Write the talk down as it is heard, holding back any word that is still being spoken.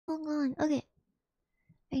on. Okay.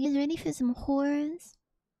 Are you guys ready for some horrors?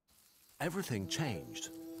 Everything changed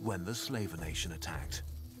when the Slaver Nation attacked.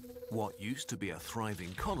 What used to be a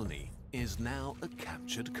thriving colony is now a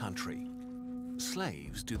captured country.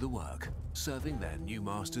 Slaves do the work, serving their new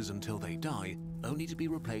masters until they die, only to be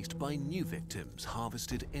replaced by new victims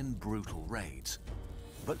harvested in brutal raids.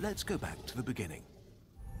 But let's go back to the beginning.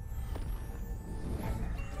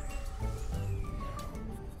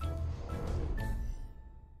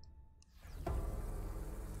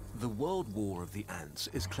 The World War of the Ants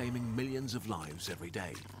is claiming millions of lives every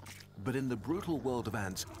day. But in the brutal world of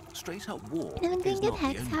ants, straight-up war I'm doing is good, not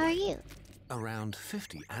Hex. the How are only way. you? Around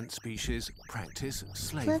 50 ant species practice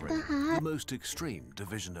slavery, hat. the most extreme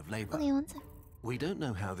division of labor. Okay, one sec. We don't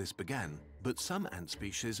know how this began, but some ant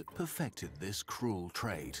species perfected this cruel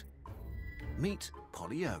trade. Meet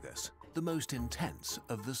Polyergus, the most intense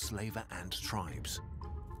of the slaver ant tribes.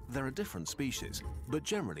 There are different species, but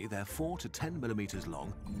generally they're 4 to 10 millimeters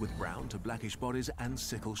long, with brown to blackish bodies and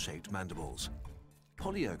sickle-shaped mandibles.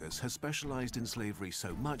 Polyergus has specialized in slavery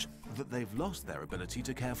so much that they've lost their ability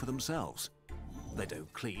to care for themselves. They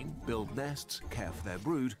don't clean, build nests, care for their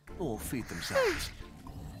brood, or feed themselves.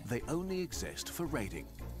 They only exist for raiding.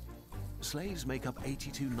 Slaves make up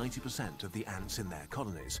 80 to 90% of the ants in their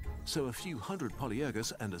colonies, so a few hundred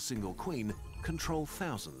Polyergus and a single queen control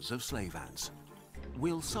thousands of slave ants.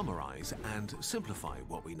 We'll summarize and simplify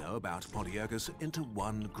what we know about Polyergus into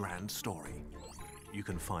one grand story. You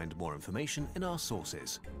can find more information in our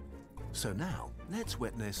sources. So now, let's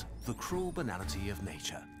witness the cruel banality of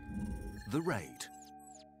nature. The raid.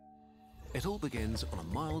 It all begins on a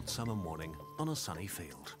mild summer morning on a sunny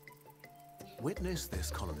field. Witness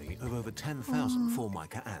this colony of over 10,000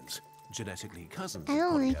 Formica ants, genetically cousins of I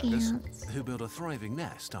don't like Polyergus, ants. who build a thriving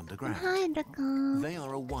nest underground. Hi, Draco. They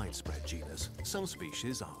are a widespread genus. Some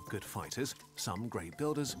species are good fighters, some great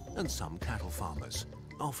builders, and some cattle farmers,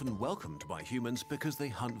 often welcomed by humans because they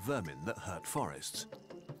hunt vermin that hurt forests.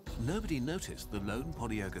 Nobody noticed the lone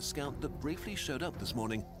Polyergus scout that briefly showed up this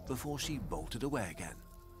morning before she bolted away again.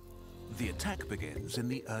 The attack begins in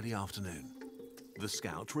the early afternoon. The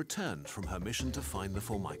scout returned from her mission to find the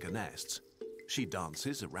Formica nests. She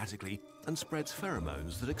dances erratically and spreads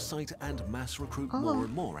pheromones that excite and mass recruit more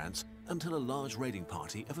and more ants until a large raiding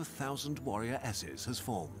party of 1,000 warrior S's has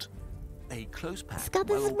formed. A close-packed,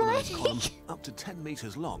 well-organized column up to 10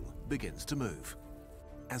 meters long begins to move.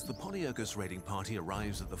 As the Polyergus raiding party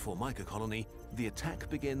arrives at the Formica colony, the attack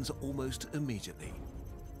begins almost immediately.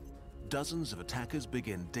 Dozens of attackers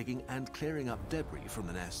begin digging and clearing up debris from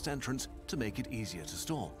the nest's entrance to make it easier to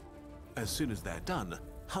store. As soon as they're done,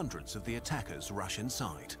 hundreds of the attackers rush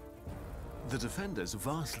inside. The defenders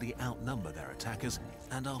vastly outnumber their attackers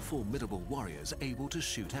and are formidable warriors able to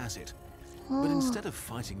shoot at it. But instead of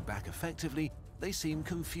fighting back effectively, they seem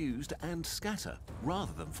confused and scatter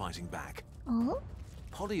rather than fighting back.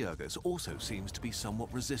 Polyergus also seems to be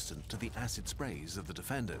somewhat resistant to the acid sprays of the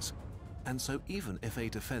defenders, and so even if a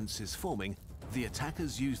defense is forming, the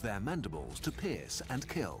attackers use their mandibles to pierce and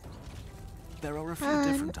kill. There are a few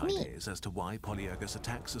different ideas as to why Polyergus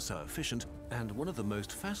attacks are so efficient, and one of the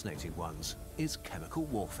most fascinating ones is chemical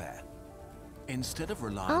warfare. Instead of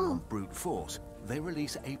relying on brute force, they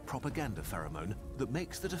release a propaganda pheromone that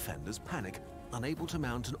makes the defenders panic, unable to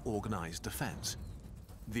mount an organized defense.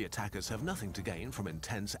 The attackers have nothing to gain from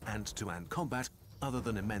intense ant-to-ant combat other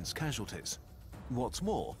than immense casualties. What's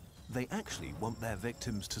more, they actually want their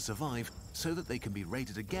victims to survive so that they can be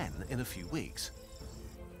raided again in a few weeks.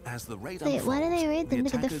 As the raid unfolds, why do they raid them? the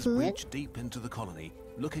Look at the attackers food? reach deep into the colony,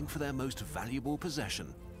 looking for their most valuable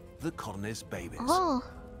possession, the colony's babies.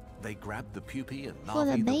 They grab the pupae and For the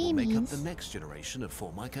larvae that will make up babies. the next generation of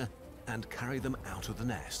Formica and carry them out of the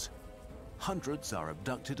nest. Hundreds are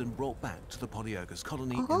abducted and brought back to the Polyergus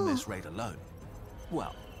colony in this raid alone.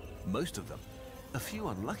 Well, most of them. A few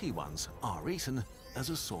unlucky ones are eaten as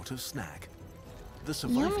a sort of snack. The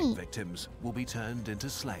surviving victims will be turned into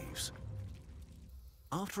slaves.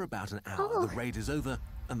 After about an hour, the raid is over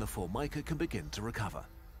and the Formica can begin to recover.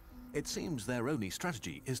 It seems their only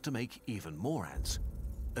strategy is to make even more ants.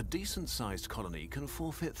 A decent-sized colony can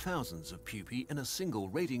forfeit thousands of pupae in a single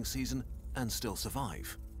raiding season and still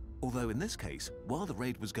survive. Although in this case, while the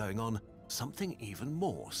raid was going on, something even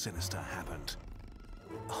more sinister happened.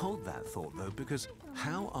 Hold that thought though, because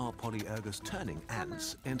how are Polyergus turning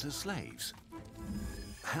ants into slaves?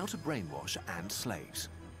 How to brainwash ant slaves.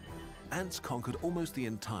 Ants conquered almost the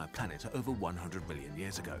entire planet over 100 million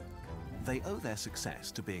years ago. They owe their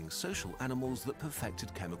success to being social animals that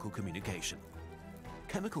perfected chemical communication.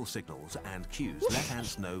 Chemical signals and cues let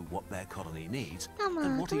ants know what their colony needs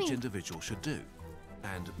and what each individual should do.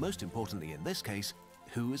 And most importantly in this case,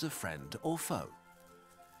 who is a friend or foe.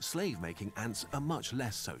 Slave-making ants are much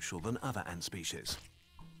less social than other ant species.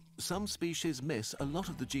 Some species miss a lot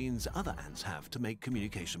of the genes other ants have to make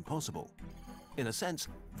communication possible. In a sense,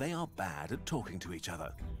 they are bad at talking to each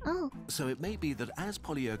other. Oh. So it may be that as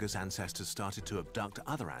Polyergus ancestors started to abduct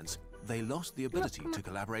other ants, they lost the ability to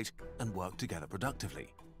collaborate and work together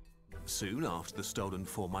productively. Soon after the stolen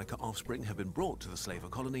Formica offspring have been brought to the slaver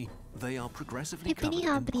colony, they are progressively covered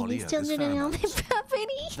in Polyergus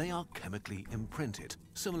pheromones. They are chemically imprinted,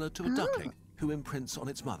 similar to a duckling who imprints on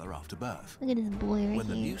its mother after birth. Look at this boy right When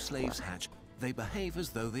the here. new slaves hatch, they behave as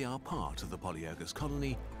though they are part of the Polyergus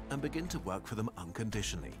colony and begin to work for them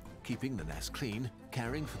unconditionally, keeping the nest clean,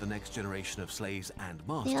 caring for the next generation of slaves and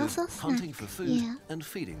masters, hunting for food, and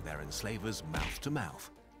feeding their enslavers mouth to mouth.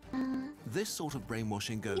 This sort of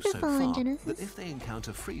brainwashing goes so far that if they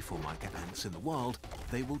encounter free Formica ants in the wild,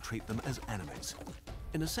 they will treat them as enemies.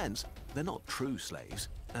 In a sense, they're not true slaves,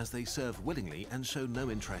 as they serve willingly and show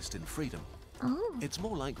no interest in freedom. It's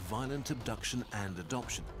more like violent abduction and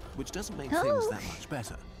adoption, which doesn't make things that much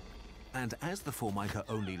better. And as the Formica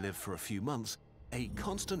only live for a few months, a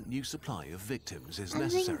constant new supply of victims is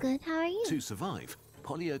necessary. Good. How are you? To survive,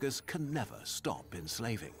 Polyergus can never stop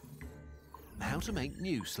enslaving. How to make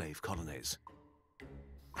new slave colonies.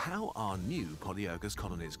 How are new Polyergus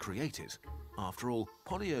colonies created? After all,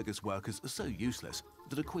 Polyergus workers are so useless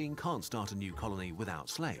that a queen can't start a new colony without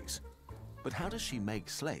slaves. But how does she make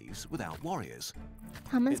slaves without warriors?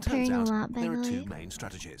 It turns out there are two main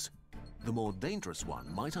strategies. The more dangerous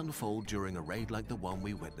one might unfold during a raid like the one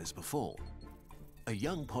we witnessed before. A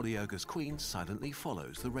young Polyergus queen silently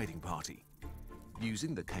follows the raiding party.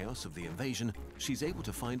 Using the chaos of the invasion, she's able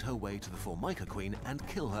to find her way to the Formica queen and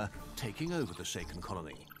kill her, taking over the shaken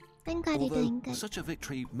colony. I'm glad you're doing good. Such a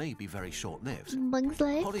victory may be very short-lived.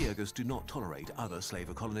 Bugslife? Polyergus do not tolerate other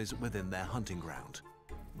slaver colonies within their hunting ground.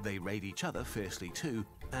 They raid each other fiercely too,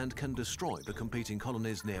 and can destroy the competing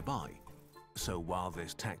colonies nearby. So while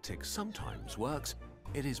this tactic sometimes works,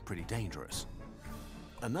 it is pretty dangerous.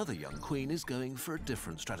 Another young queen is going for a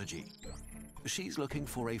different strategy. She's looking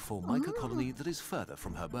for a Formica colony that is further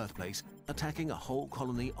from her birthplace, attacking a whole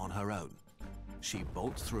colony on her own. She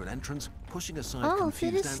bolts through an entrance, pushing aside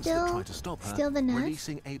confused ants that try to stop her,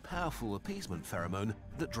 releasing a powerful appeasement pheromone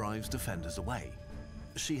that drives defenders away.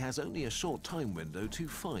 She has only a short time window to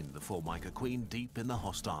find the Formica queen deep in the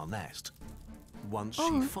hostile nest. Once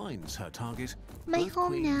she finds her target, both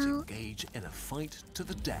queens engage in a fight to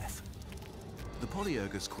the death. The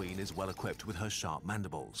Polyergus queen is well equipped with her sharp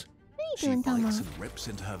mandibles. She bites and rips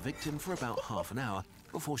into her victim for about half an hour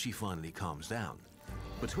before she finally calms down.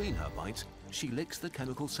 Between her bites, she licks the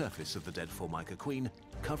chemical surface of the dead Formica queen,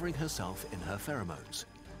 covering herself in her pheromones.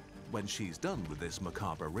 When she's done with this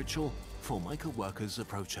macabre ritual, Formica workers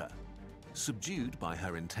approach her. Subdued by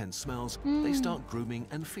her intense smells, they start grooming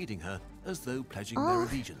and feeding her as though pledging their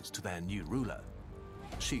allegiance to their new ruler.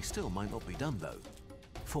 She still might not be done though.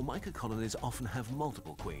 Formica colonies often have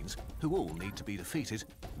multiple queens who all need to be defeated,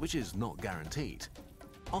 which is not guaranteed.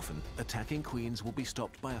 Often, attacking queens will be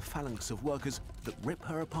stopped by a phalanx of workers that rip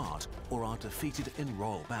her apart or are defeated in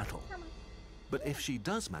royal battle. But if she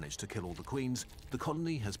does manage to kill all the queens, the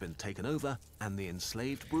colony has been taken over and the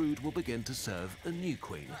enslaved brood will begin to serve a new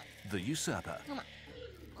queen, the usurper.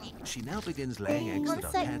 She now begins laying eggs that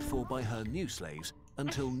are cared for by her new slaves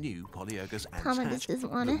until new Polyergus ants hatch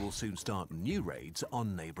that will soon start new raids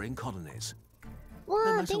on neighboring colonies.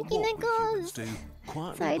 Wow, thank you, Nicholas!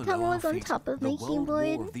 Sorry, Tama was on top of my keyboard.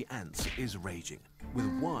 The war of the ants is raging, with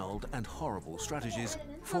wild and horrible strategies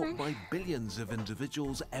fought by billions of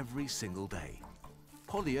individuals every single day.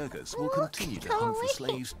 Polyergus will continue to hunt for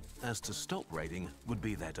slaves, as to stop raiding would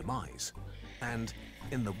be their demise. And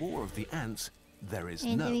in the war of the ants, there is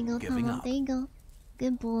no giving up. There you go.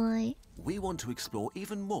 Good boy. We want to explore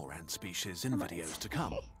even more ant species in videos to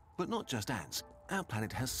come. But not just ants. Our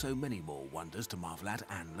planet has so many more wonders to marvel at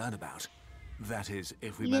and learn about. That is,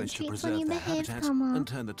 if we manage to preserve their habitats and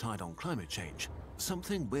turn the tide on climate change.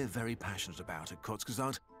 Something we're very passionate about at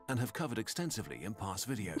Kurzgesagt and have covered extensively in past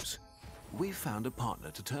videos. We've found a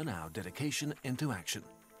partner to turn our dedication into action.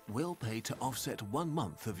 We'll pay to offset 1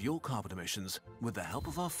 month of your carbon emissions with the help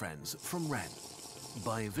of our friends from Ren.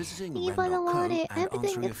 By visiting ren.co and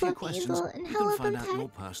answering a few questions, you can find out your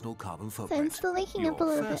personal carbon footprint. Your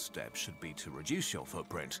first step should be to reduce your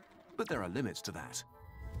footprint, but there are limits to that.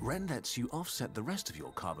 Ren lets you offset the rest of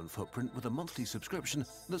your carbon footprint with a monthly subscription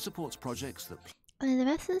that supports projects that... The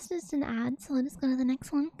rest is just an ad, so let's go to the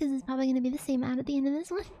next one, because it's probably going to be the same ad at the end of this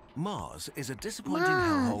one. Mars is a disappointing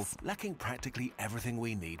hellhole lacking practically everything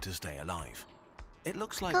we need to stay alive. It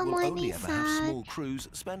looks like Good we'll only morning, ever have Sad. small crews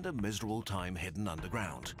spend a miserable time hidden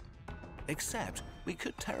underground. Except we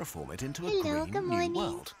could terraform it into a Hello, good green new morning.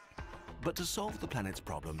 world. But to solve the planet's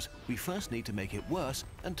problems, we first need to make it worse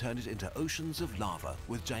and turn it into oceans of lava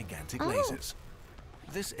with gigantic lasers.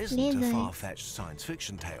 This isn't a Lasers. far-fetched science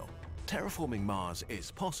fiction tale. Terraforming Mars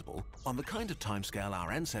is possible on the kind of timescale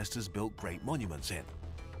our ancestors built great monuments in.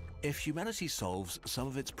 If humanity solves some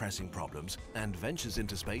of its pressing problems and ventures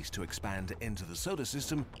into space to expand into the solar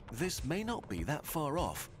system, this may not be that far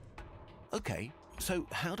off. Okay, so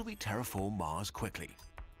how do we terraform Mars quickly?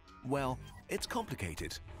 Well, it's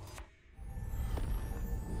complicated.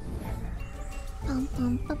 Bum,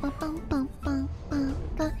 bum, bum, bum, bum, bum, bum,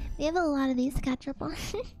 bum. We have a lot of these to catch up on.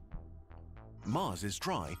 Mars is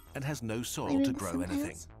dry and has no soil Maybe to grow sometimes.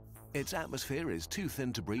 anything. Its atmosphere is too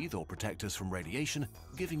thin to breathe or protect us from radiation,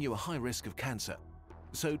 giving you a high risk of cancer.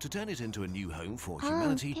 So to turn it into a new home for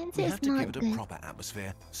humanity, cancer we is have to not give it a good. proper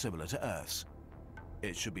atmosphere similar to Earth's.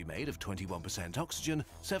 It should be made of 21% oxygen,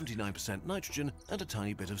 79% nitrogen, and a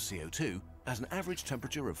tiny bit of CO2 at an average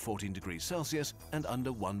temperature of 14 degrees Celsius and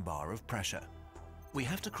under 1 bar of pressure. We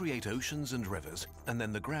have to create oceans and rivers, and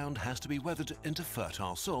then the ground has to be weathered into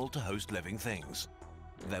fertile soil to host living things.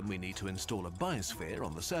 Then we need to install a biosphere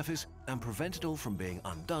on the surface and prevent it all from being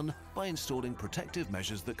undone by installing protective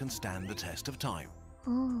measures that can stand the test of time.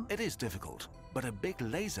 Oh, It is difficult, but a big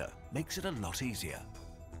laser makes it a lot easier.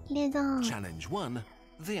 laser. Challenge 1,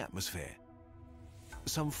 the atmosphere.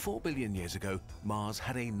 Some 4 billion years ago, Mars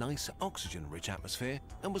had a nice oxygen-rich atmosphere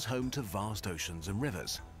and was home to vast oceans and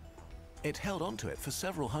rivers. It held onto it for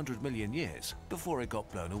several hundred million years before it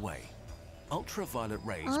got blown away. Ultraviolet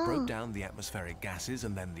rays broke down the atmospheric gases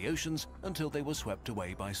and then the oceans until they were swept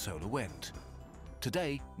away by solar wind.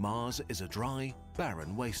 Today, Mars is a dry, barren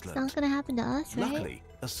It's wasteland. not gonna happen to us, right? Luckily,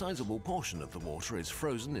 a sizable portion of the water is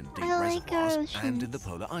frozen in deep I like our reservoirs and in the oceans.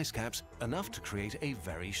 polar ice caps, enough to create a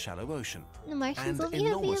very shallow ocean. The Martians And will be happy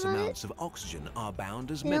enormous about it. amounts of oxygen are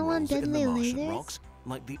bound as They don't want minerals in the deadly Martian lasers? rocks,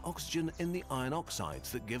 like the oxygen in the iron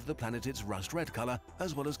oxides that give the planet its rust-red color,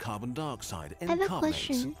 as well as carbon dioxide in I have a carbonates.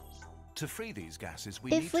 question. To free these gases,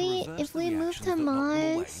 we If need to we reverse if the we move reactions to that knock them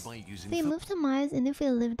away Mars, by if using we move to Mars and if we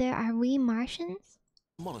live there, are we Martians?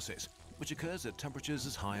 thermolysis, which occurs at temperatures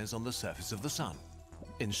as high as on the surface of the Sun.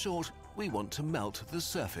 In short, we want to melt the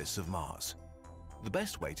surface of Mars. The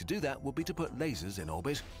best way to do that would be to put lasers in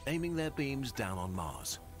orbit, aiming their beams down on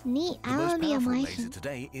Mars. Neat. The I wanna most be a powerful laser Martian.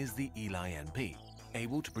 today is the Eli NP,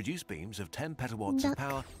 able to produce beams of 10 petawatts of Duck.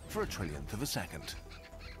 power for a trillionth of a second.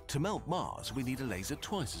 To melt Mars, we need a laser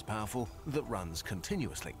twice as powerful that runs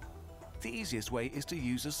continuously. The easiest way is to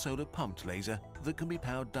use a solar-pumped laser that can be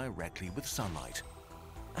powered directly with sunlight.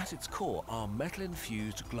 At its core are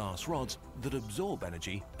metal-infused glass rods that absorb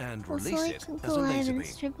energy and Well, so release I it can as a go live laser in beam.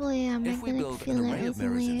 Stripoli. I'm If not we gonna build feel an that array of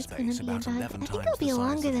mirrors recently. in It's gonna space be about about. 11 I think times it'll be the size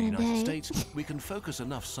longer of the than a United day. States, we can focus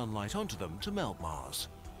enough sunlight onto them to melt Mars.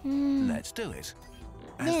 Hmm. Let's do it.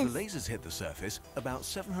 As Yes. the lasers hit the surface, about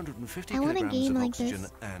 750 I want a kilograms game of like oxygen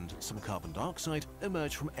this. and some carbon dioxide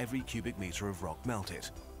emerge from every cubic meter of rock melted.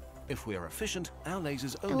 If we are efficient, our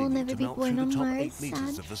lasers will only need never to be melt born through the on top Mars, 8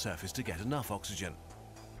 meters sad. of the surface to get enough oxygen.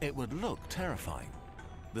 It would look terrifying.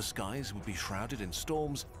 The skies would be shrouded in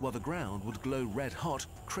storms, while the ground would glow red hot,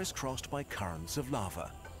 crisscrossed by currents of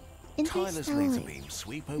lava. Tireless laser Interstellar. beams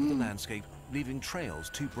sweep over the landscape, leaving trails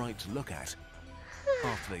too bright to look at.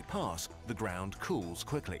 After they pass, the ground cools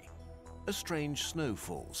quickly. A strange snow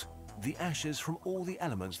falls, the ashes from all the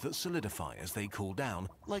elements that solidify as they cool down,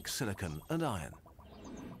 like silicon and iron.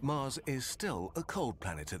 Mars is still a cold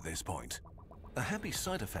planet at this point. A happy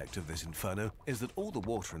side effect of this inferno is that all the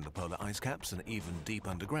water in the polar ice caps and even deep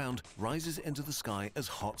underground rises into the sky as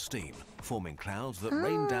hot steam, forming clouds that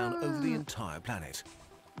rain down over the entire planet.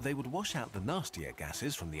 They would wash out the nastier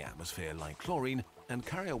gases from the atmosphere like chlorine and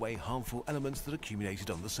carry away harmful elements that accumulated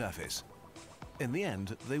on the surface. In the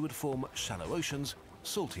end, they would form shallow oceans,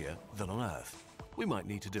 saltier than on Earth. We might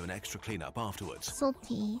need to do an extra cleanup afterwards.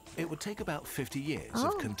 Salty. It would take about 50 years Oh.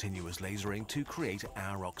 of continuous lasering to create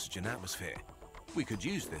our oxygen atmosphere. We could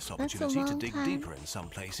use this a opportunity to long dig time. deeper in some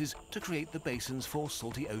places to create the basins for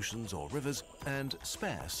salty oceans or rivers and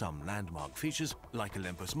spare some landmark features like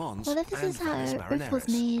Olympus Mons What if this and is how Venus Earth was Marineris.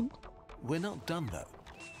 made? We're not done though.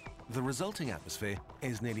 The resulting atmosphere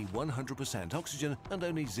is nearly 100% oxygen and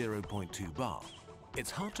only 0.2 bar.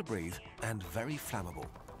 It's hard to breathe and very flammable.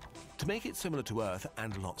 To make it similar to Earth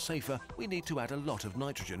and a lot safer, we need to add a lot of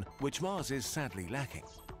nitrogen, which Mars is sadly lacking.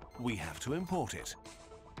 We have to import it.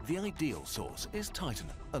 The ideal source is Titan,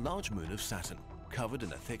 a large moon of Saturn, covered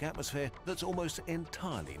in a thick atmosphere that's almost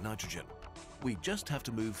entirely nitrogen. We just have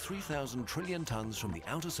to move 3,000 trillion tons from the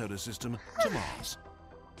outer solar system to Mars.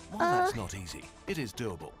 While that's not easy, it is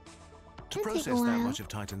doable. To process that much of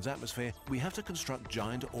Titan's atmosphere, we have to construct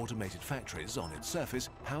giant automated factories on its surface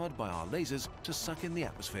powered by our lasers to suck in the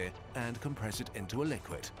atmosphere and compress it into a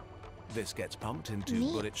liquid. This gets pumped into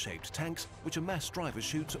bullet-shaped tanks, which a mass driver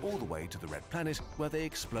shoots all the way to the red planet, where they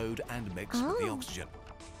explode and mix with the oxygen.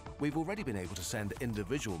 We've already been able to send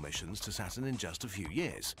individual missions to Saturn in just a few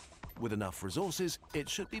years. With enough resources, it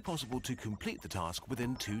should be possible to complete the task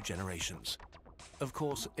within 2 generations. Of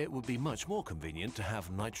course, it would be much more convenient to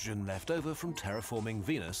have nitrogen left over from terraforming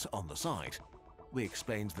Venus on the side. We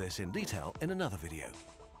explained this in detail in another video.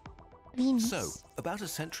 So, about a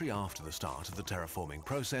century after the start of the terraforming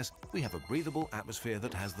process, we have a breathable atmosphere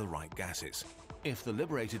that has the right gases. If the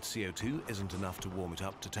liberated CO2 isn't enough to warm it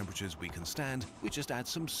up to temperatures we can stand, we just add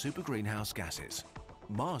some super greenhouse gases.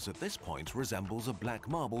 Mars at this point resembles a black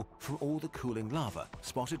marble from all the cooling lava,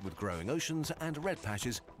 spotted with growing oceans and red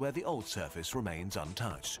patches where the old surface remains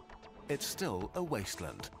untouched. It's still a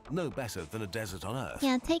wasteland, no better than a desert on Earth.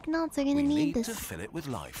 Yeah, take notes, we're gonna need this. We need to fill it with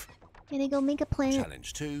life. Gonna go make a planet.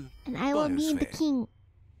 Challenge 2. And I will be the king.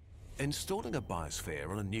 Installing a biosphere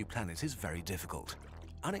on a new planet is very difficult.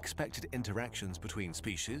 Unexpected interactions between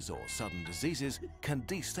species or sudden diseases can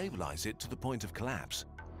destabilize it to the point of collapse.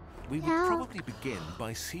 We would probably begin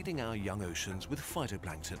by seeding our young oceans with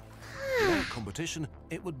phytoplankton. Without competition,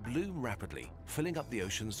 it would bloom rapidly, filling up the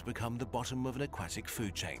oceans to become the bottom of an aquatic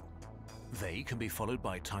food chain. They can be followed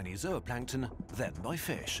by tiny zooplankton, then by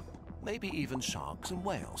fish, maybe even sharks and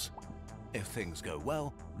whales. If things go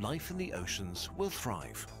well, life in the oceans will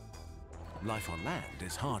thrive. Life on land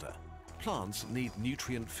is harder. Plants need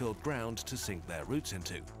nutrient-filled ground to sink their roots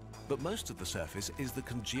into, but most of the surface is the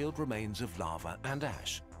congealed remains of lava and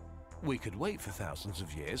ash. We could wait for thousands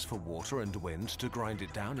of years for water and wind to grind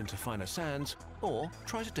it down into finer sands, or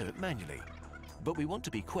try to do it manually. But we want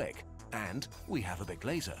to be quick, and we have a big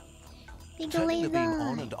laser. Turning the beam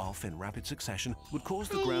on and off in rapid succession would cause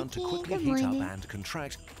the ground to quickly heat up and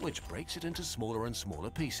contract, which breaks it into smaller and smaller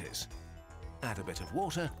pieces. Add a bit of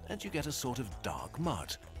water and you get a sort of dark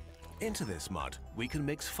mud. Into this mud, we can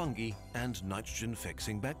mix fungi and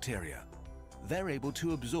nitrogen-fixing bacteria. They're able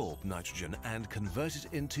to absorb nitrogen and convert it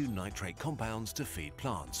into nitrate compounds to feed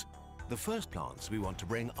plants. The first plants we want to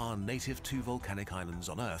bring are native to volcanic islands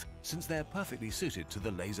on Earth, since they're perfectly suited to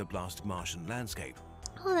the laser-blast Martian landscape.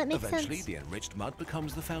 Oh, that makes Eventually, sense. the enriched mud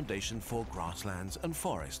becomes the foundation for grasslands and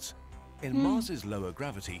forests. In Mars's lower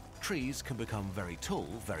gravity, trees can become very tall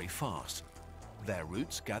very fast. Their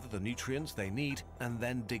roots gather the nutrients they need and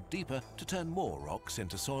then dig deeper to turn more rocks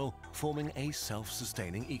into soil, forming a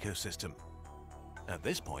self-sustaining ecosystem. At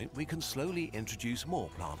this point, we can slowly introduce more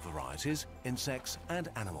plant varieties, insects and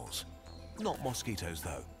animals. Not mosquitoes,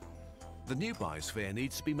 though. The new biosphere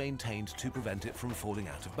needs to be maintained to prevent it from falling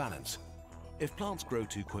out of balance. If plants grow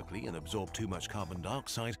too quickly and absorb too much carbon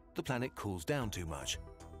dioxide, the planet cools down too much.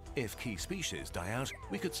 If key species die out,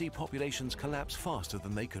 we could see populations collapse faster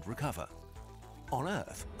than they could recover. On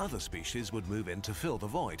Earth, other species would move in to fill the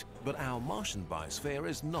void, but our Martian biosphere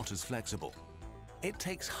is not as flexible. It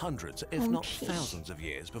takes hundreds, if not thousands of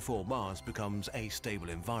years before Mars becomes a stable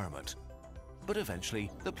environment. But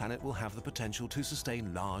eventually, the planet will have the potential to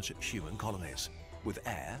sustain large human colonies. With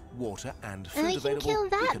air, water, and food available,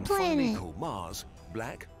 we can finally call Mars,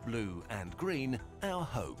 black, blue, and green, our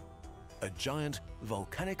home. A giant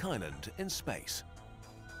volcanic island in space.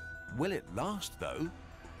 Will it last, though?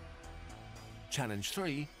 Challenge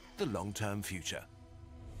 3, the long-term future.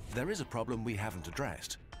 There is a problem we haven't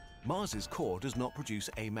addressed. Mars's core does not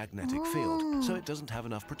produce a magnetic field, so it doesn't have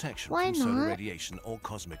enough protection from solar radiation or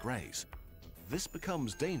cosmic rays. This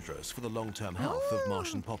becomes dangerous for the long-term health of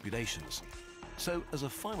Martian populations. So, as a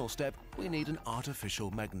final step, we need an artificial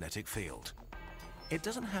magnetic field. It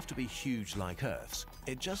doesn't have to be huge like Earth's,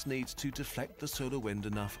 it just needs to deflect the solar wind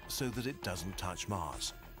enough so that it doesn't touch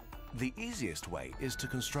Mars. The easiest way is to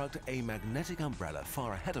construct a magnetic umbrella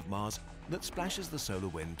far ahead of Mars that splashes the solar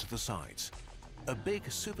wind to the sides. A big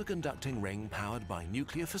superconducting ring powered by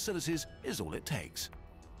nuclear facilities is all it takes.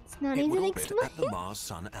 It's not it even would orbit at the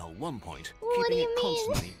Mars-Sun L1 point, keeping it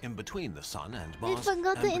constantly in between the Sun and Mars and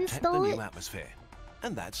protect the new atmosphere.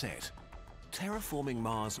 And that's it. Terraforming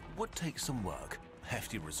Mars would take some work,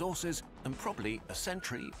 hefty resources, and probably a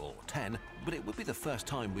century or 10, but it would be the first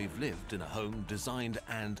time we've lived in a home designed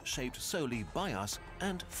and shaped solely by us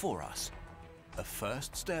and for us. A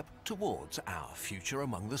first step towards our future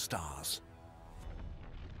among the stars.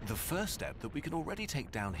 The first step that we can already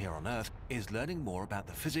take down here on Earth is learning more about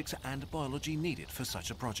the physics and biology needed for such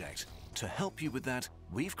a project. To help you with that,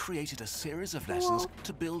 we've created a series of lessons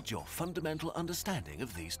to build your fundamental understanding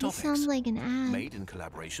of these This topics. sounds like an ad. Made in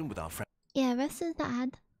collaboration with our friends. Yeah, rest is the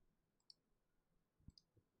ad.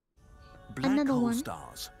 Black Another hole one.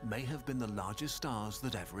 stars may have been the largest stars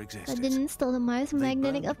that ever I existed. didn't install the Mars They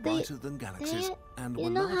magnetic burned update. brighter than galaxies Dang it. and You were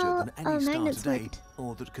know larger how than any star magnets today worked.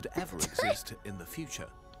 or that could ever exist in the future.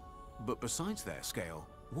 But besides their scale,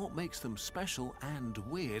 what makes them special and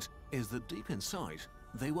weird is that deep inside,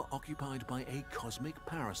 they were occupied by a cosmic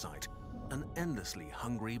parasite, an endlessly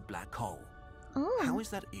hungry black hole. Oh. How is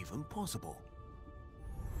that even possible?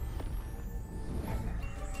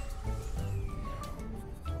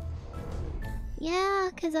 Yeah,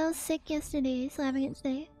 because I was sick yesterday, so I haven't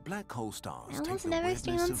today. Black hole stars I take almost the never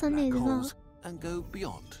stream weirdness on of Sundays black as well. holes and go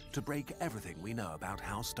beyond to break everything we know about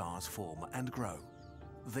how stars form and grow.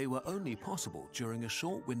 They were only possible during a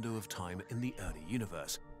short window of time in the early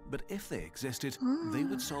universe, but if they existed, they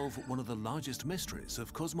would solve one of the largest mysteries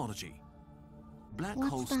of cosmology. Black What's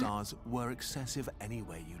hole that? stars were excessive any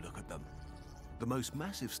way you look at them. The most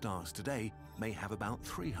massive stars today may have about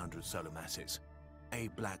 300 solar masses. A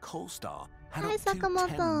black hole star had Hi, up to 10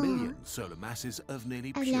 Sakamoto. million solar masses of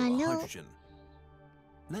nearly pure Hello. hydrogen.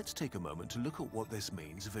 Let's take a moment to look at what this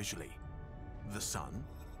means visually. The Sun,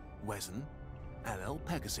 Wesen, LL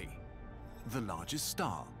Pegasi, the largest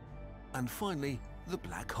star, and finally the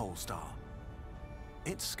black hole star.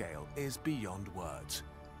 Its scale is beyond words.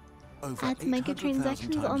 Over Add 800,000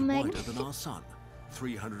 microtransactions times on Meg. wider than our Sun,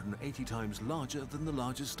 380 times larger than the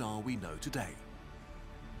largest star we know today.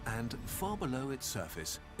 And far below its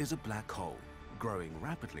surface is a black hole, growing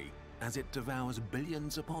rapidly as it devours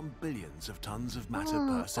billions upon billions of tons of matter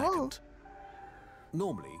per second.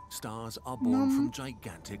 Normally, stars are born from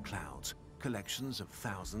gigantic clouds, collections of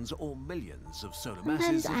thousands or millions of solar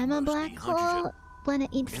masses Sometimes of I'm a mostly black hydrogen. hole when I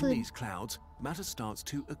eat In food. these clouds, matter starts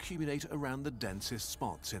to accumulate around the densest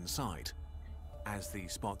spots inside. As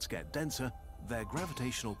these spots get denser, their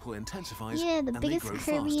gravitational pull intensifies Yeah, the and biggest they grow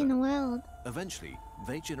curvy faster. in the world. Eventually,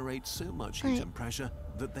 they generate so much heat Like, and pressure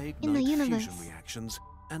that they in the ignite universe. fusion reactions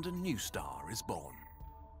and a new star is born.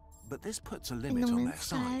 But this puts a In limit the on their wind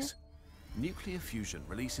side. size. Nuclear fusion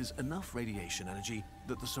releases enough radiation energy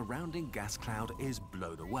that the surrounding gas cloud is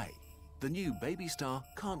blown away. The new baby star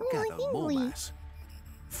can't gather more really? mass.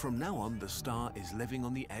 From now on, the star is living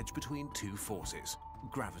on the edge between two forces.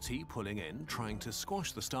 Gravity pulling in, trying to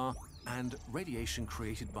squash the star, and radiation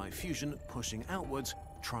created by fusion pushing outwards,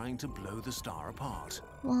 trying to blow the star apart.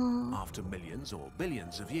 Whoa. After millions or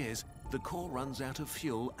billions of years, the core runs out of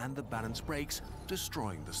fuel and the balance breaks,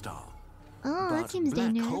 destroying the star. Oh, that But seems black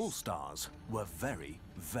dangerous. hole stars were very,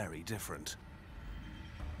 very different.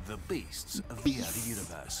 The beasts of the early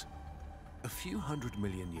universe. A few 100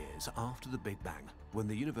 million years after the Big Bang, when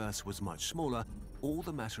the universe was much smaller, all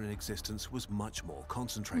the matter in existence was much more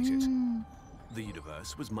concentrated. The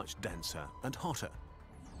universe was much denser and hotter.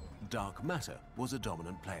 Dark matter was a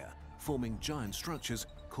dominant player, forming giant structures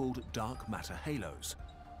called dark matter halos.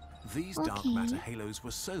 These dark matter halos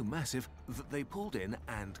were so massive that they pulled in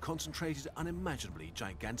and concentrated unimaginably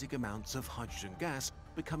gigantic amounts of hydrogen gas,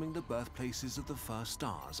 becoming the birthplaces of the first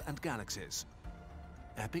stars and galaxies.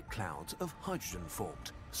 Epic clouds of hydrogen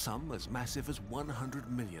formed, some as massive as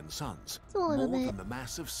 100 million suns, a little more bit. than the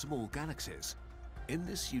mass of small galaxies. In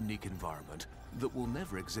this unique environment that will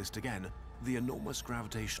never exist again, the enormous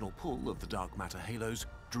gravitational pull of the dark matter halos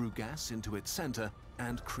drew gas into its center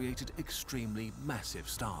and created extremely massive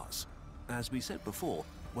stars. As we said before,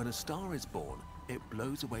 when a star is born, it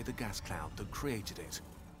blows away the gas cloud that created it.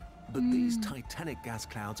 But these titanic gas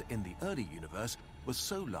clouds in the early universe were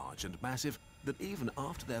so large and massive that even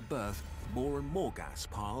after their birth, more and more gas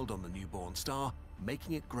piled on the newborn star,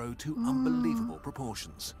 making it grow to unbelievable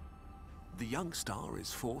proportions. The young star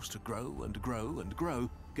is forced to grow and grow and grow,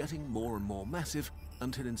 getting more and more massive,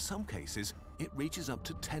 until in some cases it reaches up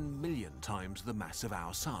to 10 million times the mass of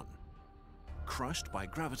our Sun. Crushed by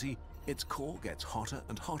gravity, its core gets hotter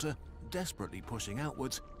and hotter, desperately pushing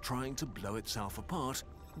outwards, trying to blow itself apart,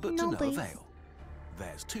 but to no avail.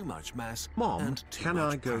 There's too much mass and too can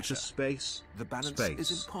much I go pressure. to space? The balance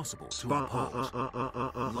is impossible to Spa- uphold.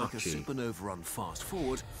 Like a Archie. supernova run fast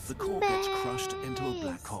forward, the core gets crushed into a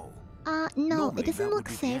black hole. No, Normally, it doesn't that look would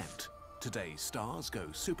be the safe. end. Today's stars go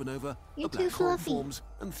supernova, You're a black too hole fluffy. forms,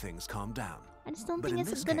 and things calm down. I just don't But think in it's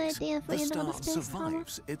this a good case, idea for the you to go star to space.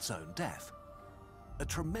 survives its own death. A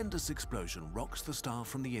tremendous explosion rocks the star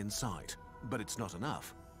from the inside, but it's not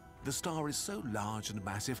enough. The star is so large and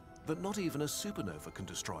massive that not even a supernova can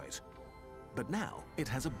destroy it. But now it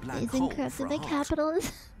has a black It's hole encrypted for a by heart.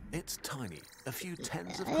 capitals. It's tiny, a few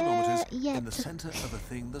tens of kilometers in yet. the center of a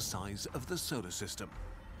thing the size of the solar system.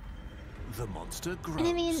 the monster grows. And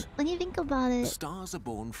I mean, when you think about it, Stars are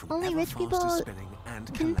born from only ever rich faster people spinning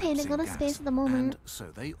and can pay to collapsing go to gas, space at the moment. and so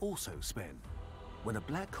they also spin. When a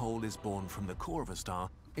black hole is born from the core of a star,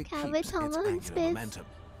 it Can't keeps wait its till I'm in angular space. momentum.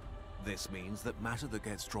 This means that matter that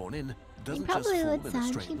gets drawn in doesn't probably just fall would, in a Sam.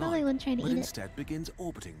 straight He probably line, would try to but eat it. instead begins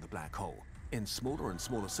orbiting the black hole in smaller and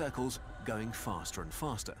smaller circles, going faster and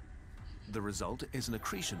faster. The result is an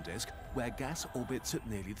accretion disk where gas orbits at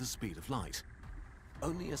nearly the speed of light.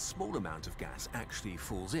 Only a small amount of gas actually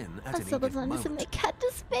falls in at any given moment. My cat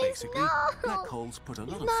to space. Basically, No! black holes put a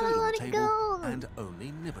lot He's of not food on allowed the to table go. and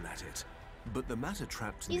only nibble at it. But the matter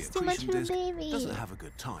trapped in He's the too much accretion for a disk baby. doesn't have a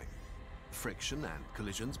good time. Friction and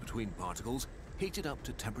collisions between particles heat it up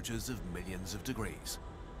to temperatures of millions of degrees.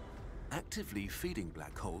 Actively feeding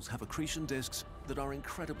black holes have accretion disks that are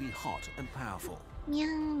incredibly hot and powerful.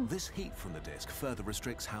 Meow. This heat from the disk further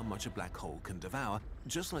restricts how much a black hole can devour,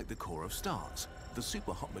 just like the core of stars. The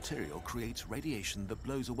superhot material creates radiation that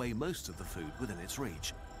blows away most of the food within its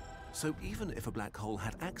reach. So even if a black hole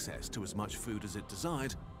had access to as much food as it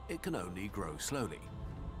desired, it can only grow slowly.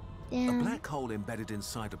 Damn. A black hole embedded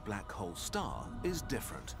inside a black hole star is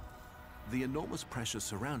different. The enormous pressure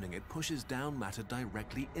surrounding it pushes down matter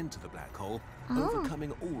directly into the black hole,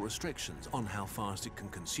 overcoming all restrictions on how fast it can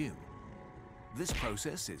consume. This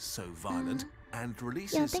process is so violent and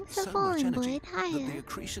releases thanks for so much following, energy Blade. Hiya. that the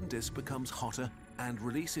accretion disk becomes hotter and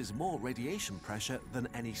releases more radiation pressure than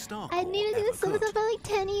any star core I needed to do ever this for could. like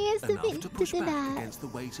 10 years to Enough to push do back that. against the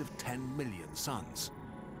weight of 10 million suns.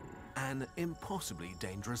 An impossibly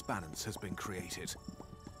dangerous balance has been created.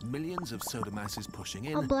 Millions of solar masses pushing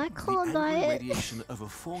in, A black hole the angry diet. radiation of a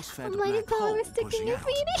force-fed Mighty black power hole sticking pushing your out.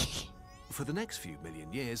 feet. For the next few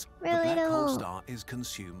million years, Really the black hole don't. star is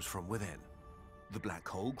consumed from within. The black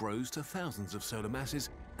hole grows to thousands of solar masses,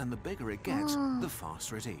 and the bigger it gets, the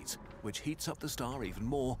faster it eats, which heats up the star even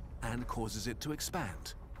more and causes it to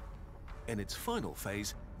expand. In its final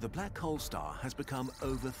phase, the black hole star has become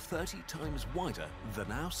over 30 times wider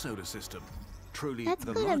than our solar system, truly That's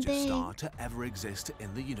the kinda largest big. star to ever exist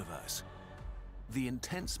in the universe. The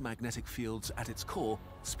intense magnetic fields at its core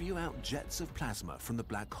spew out jets of plasma from the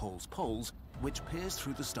black hole's poles, which pierce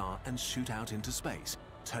through the star and shoot out into space,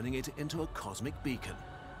 turning it into a cosmic beacon.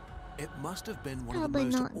 It must have been one Probably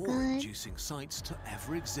of the not most good. awe-inducing sights to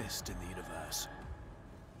ever exist in the universe.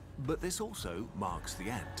 But this also marks the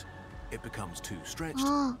end. It becomes too stretched,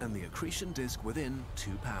 and the accretion disk within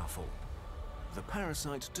too powerful. The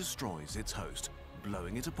parasite destroys its host,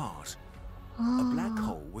 blowing it apart. A black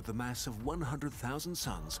hole with the mass of 100,000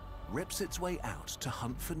 suns rips its way out to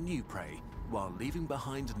hunt for new prey, while leaving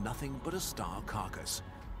behind nothing but a star carcass.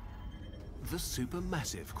 The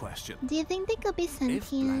supermassive question. Do you think they could be If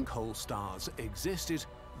sentient? black hole stars existed,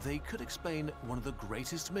 they could explain one of the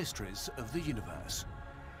greatest mysteries of the universe.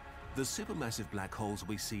 The supermassive black holes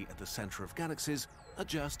we see at the center of galaxies are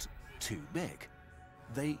just too big.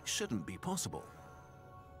 They shouldn't be possible.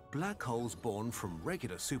 Black holes born from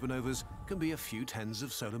regular supernovas can be a few tens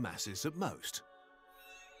of solar masses at most.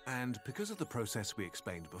 And because of the process we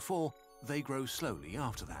explained before, they grow slowly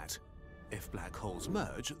after that. If black holes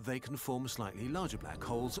merge, they can form slightly larger black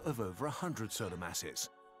holes of over 100 solar masses.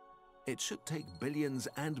 It should take billions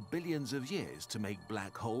and billions of years to make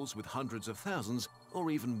black holes with hundreds of thousands or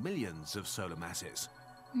even millions of solar masses.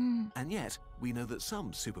 And yet, we know that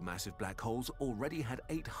some supermassive black holes already had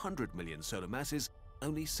 800 million solar masses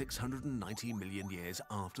only 690 million years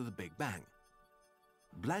after the Big Bang.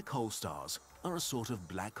 Black hole stars are a sort of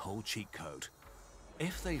black hole cheat code.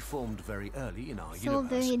 If they formed very early in our universe,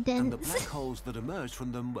 very and the dense. black holes that emerged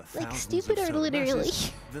from them were Like thousands stupid of or solar literally?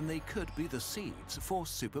 masses, then they could be the seeds for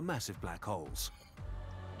supermassive black holes.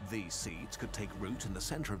 These seeds could take root in the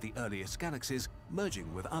center of the earliest galaxies,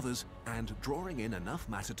 merging with others and drawing in enough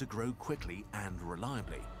matter to grow quickly and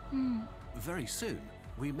reliably. Very soon,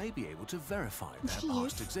 we may be able to verify their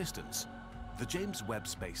past existence. The James Webb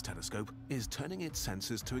Space Telescope is turning its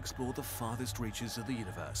sensors to explore the farthest reaches of the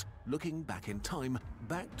universe, looking back in time,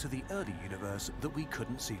 back to the early universe that we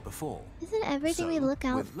couldn't see before. Isn't everything we So, look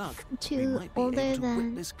out with luck, we to might be older able to than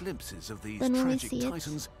witness glimpses of these than when we tragic see it?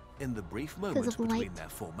 titans in the brief Because moment of between light. their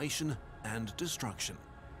formation and destruction.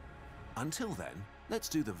 Until then, let's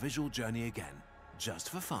do the visual journey again, just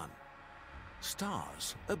for fun.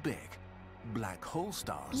 Stars are big. Black hole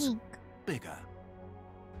stars Big. bigger.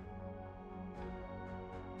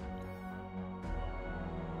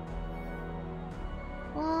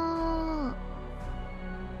 Whoa.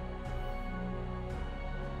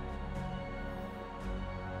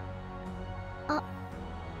 Uh.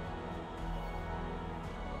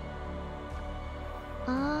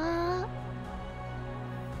 Uh.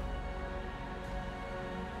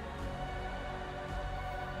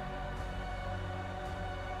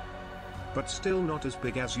 but still not as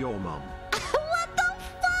big as your mom. What the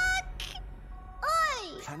fuck?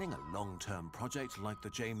 Oi! Planning a long-term project like the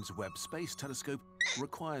James Webb Space Telescope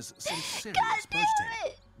requires some serious damn budgeting.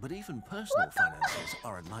 it! But even personal finances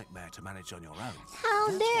are a nightmare to manage on your own. How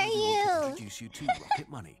That's dare why we want to you! introduce you to Rocket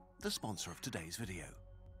Money, the sponsor of today's video.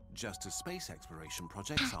 Just as space exploration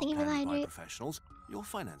projects are Thank you for planned by that, professionals, your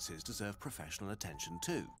finances deserve professional attention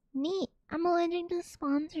too. Neat. I'm allergic to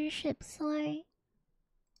sponsorship, sorry.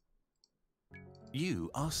 You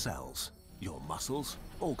are cells, your muscles,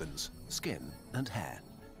 organs, skin, and hair.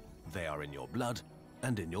 They are in your blood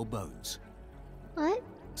and in your bones. What?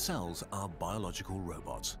 Cells are biological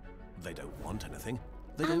robots. They don't want anything.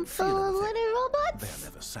 They I'm don't feel full of anything. little They robots? are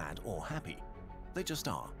never sad or happy. They just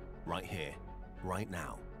are, right here, right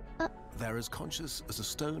now. They're as conscious as a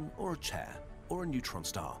stone or a chair or a neutron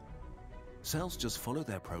star. Cells just follow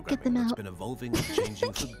their programming that's out. been evolving and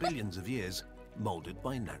changing for billions of years, molded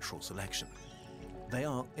by natural selection. They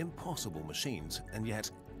are impossible machines, and yet,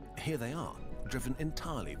 here they are, driven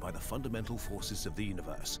entirely by the fundamental forces of the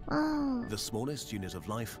universe. Oh. The smallest unit of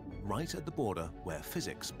life, right at the border where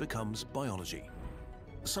physics becomes biology.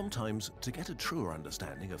 Sometimes, to get a truer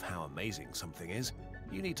understanding of how amazing something is,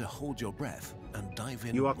 you need to hold your breath and dive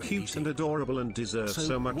in. You are really cute and deep. adorable and deserve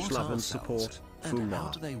so much what love are and cells, support. and how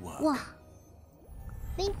Fuwa. do they work? Wow.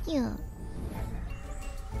 Thank you.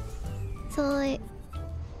 So, like,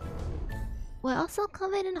 we're also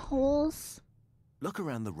covered in holes. Look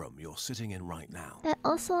around the room you're sitting in right now. That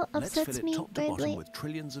also Let's fill upsets it me top to bottom greatly. with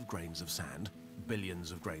trillions of grains of sand,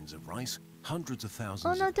 billions of grains of rice, hundreds of Oh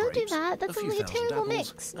thousands no, of don't do grapes, that. That's a few only a thousand terrible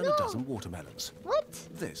apples, mix. and No. a dozen watermelons. What?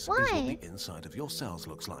 This is Why? what the inside of your cells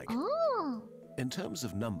looks like. Oh. In terms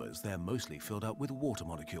of numbers, they're mostly filled up with water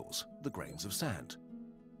molecules, the grains of sand.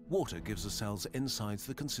 Water gives the cells' insides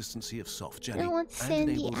the consistency of soft jelly want and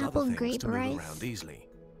sandy enables apple other things grape to move rice. around easily.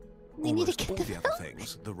 We need to Almost get all the the other milk.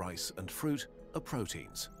 things, the rice and fruit, are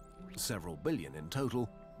proteins. Several billion in total,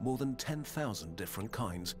 more than 10,000 different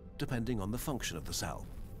kinds, depending on the function of the cell.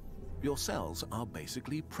 Your cells are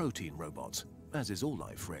basically protein robots, as is all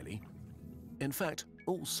life really. In fact,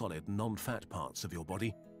 all solid non-fat parts of your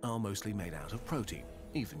body are mostly made out of protein,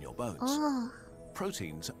 even your bones. Oh.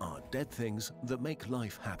 Proteins are dead things that make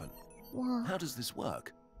life happen. Wow. How does this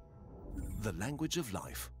work? The language of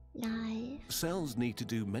life. Life. Cells need to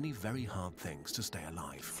do many very hard things to stay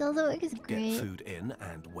alive. So the work is Get great. food in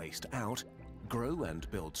and waste out, grow and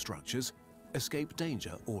build structures, escape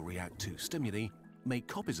danger or react to stimuli, make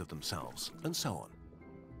copies of themselves, and so on.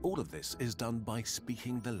 All of this is done by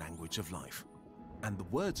speaking the language of life. And the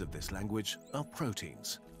words of this language are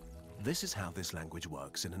proteins. This is how this language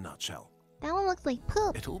works in a nutshell. That one looks like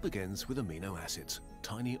poop. It all begins with amino acids,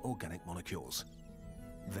 tiny organic molecules.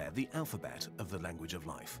 They're the alphabet of the language of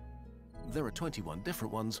life. There are 21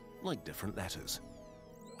 different ones, like different letters.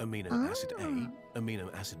 Amino acid A,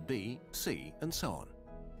 amino acid B, C, and so on.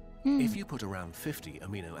 If you put around 50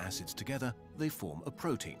 amino acids together, they form a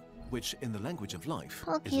protein, which in the language of life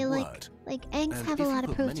is Okay, a like word. eggs And have if a you lot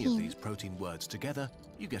of put many of protein. these protein words together,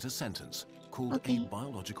 you get a sentence called Okay. a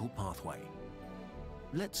biological pathway.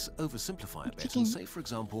 Let's oversimplify a bit Chicken. and say, for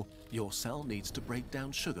example, your cell needs to break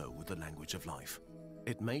down sugar with the language of life.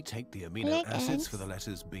 It may take the amino like acids eggs. for the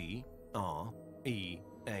letters B, R, E,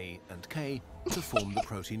 A, and K to form the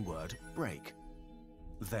protein word break.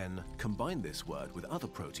 Then combine this word with other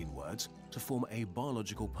protein words to form a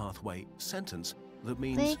biological pathway sentence that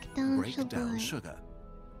means Break down sugar.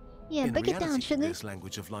 Yeah, In break it down, reality, sugar. this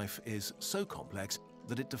language of life is so complex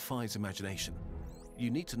that it defies imagination. You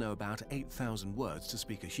need to know about 8,000 words to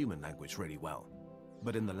speak a human language really well.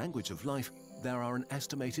 But in the language of life, there are an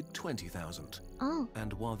estimated 20,000. Oh.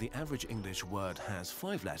 And while the average English word has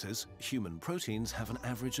 5 letters, human proteins have an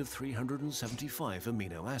average of 375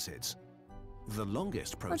 amino acids. The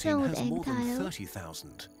longest What's protein wrong with has more than egg tile?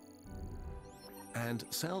 30,000. And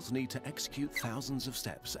cells need to execute thousands of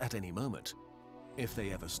steps at any moment. If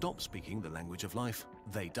they ever stop speaking the language of life,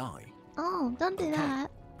 they die. Oh, don't do Okay,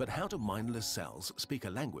 that. but how do mindless cells speak a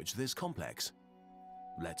language this complex?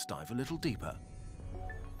 Let's dive a little deeper.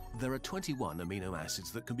 There are 21 amino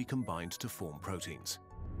acids that can be combined to form proteins.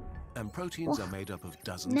 And proteins Whoa. are made up of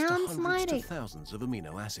dozens Now to I'm hundreds to smarter. thousands of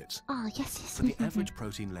amino acids. Oh, yes. For the average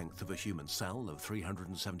protein length of a human cell of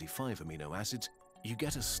 375 amino acids, you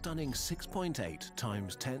get a stunning 6.8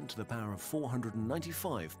 times 10 to the power of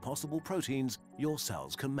 495 possible proteins your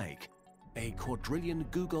cells can make. A quadrillion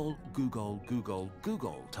Google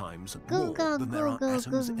times more Google, than there are Google,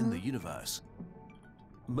 atoms in Google. the universe.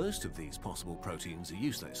 Most of these possible proteins are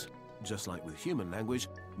useless. Just like with human language,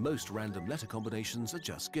 most random letter combinations are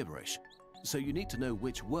just gibberish. So you need to know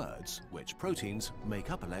which words, which proteins, make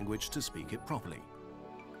up a language to speak it properly.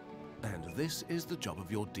 And this is the job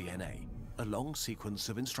of your DNA, a long sequence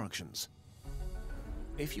of instructions.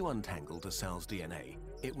 If you untangled a cell's DNA,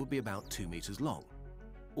 it would be about 2 meters long.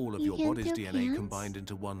 All of your body's DNA combined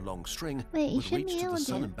into one long string would reach to the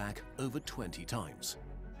sun and back over 20 times.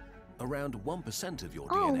 Around 1% of your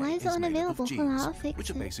DNA is made up of genes, which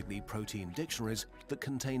are basically protein dictionaries that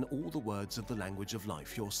contain all the words of the language of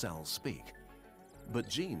life your cells speak. But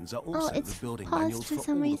genes are also the building manuals for all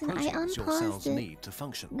the proteins your cells need to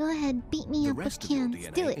function. Go ahead, beat me up with cans. The rest of Do your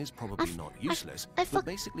it. DNA is probably not useless, but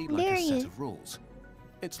basically like a set of rules.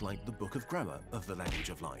 It's like the book of grammar of the language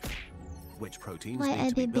of life. Which proteins need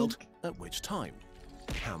to be built at which time?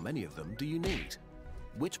 How many of them do you need?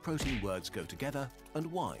 Which protein words go together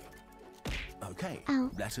and why? Okay,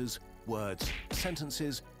 letters, words,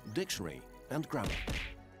 sentences, dictionary, and grammar.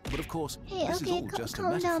 But of course, this is all just a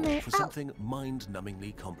metaphor for something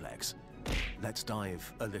mind-numbingly complex. Let's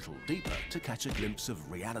dive a little deeper to catch a glimpse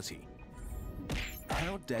of reality.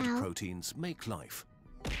 How dead proteins make life.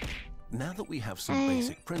 Now that we have some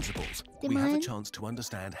basic principles, we have a chance to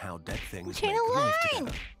understand how dead things make life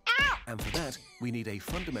together. And for that, we need a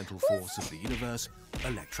fundamental force of the universe,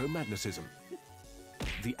 electromagnetism.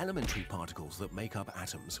 The elementary particles that make up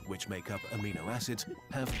atoms, which make up amino acids,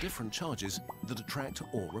 have different charges that attract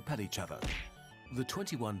or repel each other. The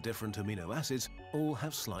 21 different amino acids all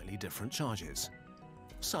have slightly different charges.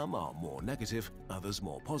 Some are more negative, others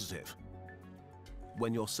more positive.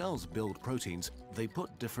 When your cells build proteins, they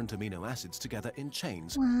put different amino acids together in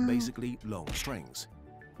chains, basically long strings.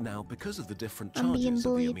 Now, because of the different charges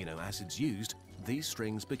of the amino acids used, these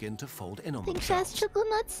strings begin to fold in on themselves.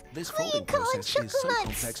 This folding process is so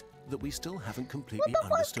complex that we still haven't completely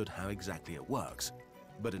understood how exactly it works.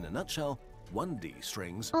 But in a nutshell, 1D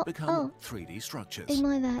strings become 3D structures.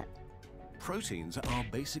 Ignore that. Proteins are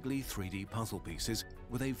basically 3D puzzle pieces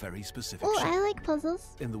with a very specific shape. I like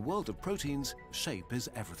puzzles. In the world of proteins, shape is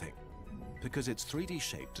everything. Because its 3D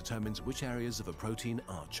shape determines which areas of a protein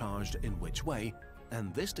are charged in which way,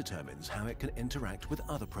 and this determines how it can interact with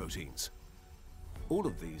other proteins. All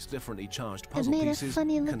of these differently charged puzzle pieces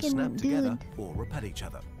can snap together or repel each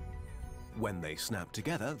other. When they snap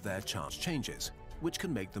together, their charge changes, which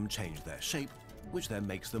can make them change their shape, which then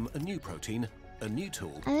makes them a new protein, a new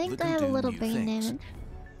tool that can do new things.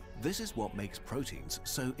 This is what makes proteins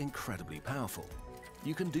so incredibly powerful.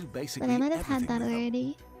 You can do basically everything with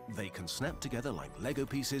them. They can snap together like Lego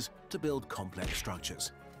pieces to build complex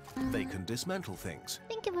structures. They can dismantle things.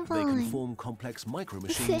 They can form complex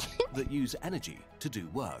micro-machines that use energy to do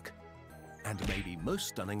work. And maybe most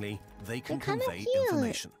stunningly, they can convey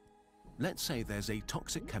information. Let's say there's a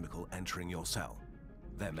toxic chemical entering your cell.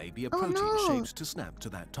 There may be a protein shaped to snap to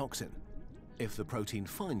that toxin. If the protein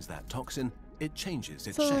finds that toxin, it changes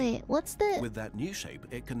its shape. With that new shape,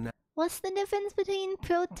 it can What's the difference between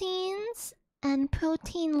proteins and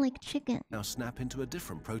protein like chicken? Now snap into a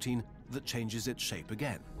different protein that changes its shape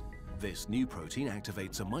again. This new protein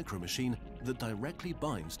activates a micro-machine that directly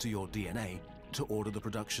binds to your DNA to order the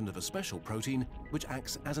production of a special protein which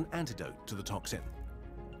acts as an antidote to the toxin.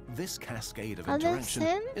 This cascade of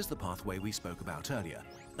interaction is the pathway we spoke about earlier,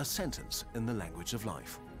 a sentence in the language of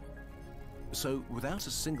life. So, without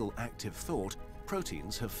a single active thought,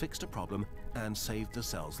 proteins have fixed a problem and saved the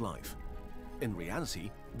cell's life. In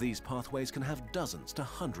reality, these pathways can have dozens to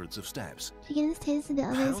hundreds of steps.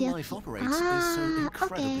 How life operates is so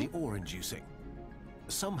incredibly awe-inducing.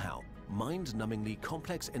 Somehow, mind-numbingly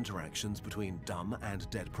complex interactions between dumb and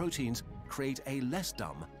dead proteins create a less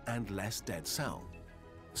dumb and less dead cell.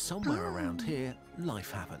 Somewhere around here,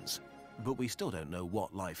 life happens, but we still don't know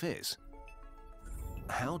what life is.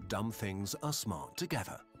 How dumb things are smart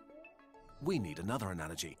together. We need another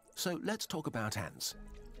analogy, so let's talk about ants.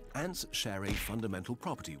 Ants share a fundamental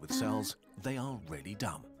property with cells: they are really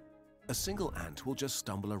dumb. A single ant will just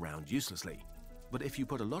stumble around uselessly, but if you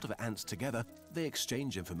put a lot of ants together, they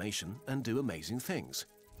exchange information and do amazing things.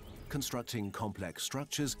 Constructing complex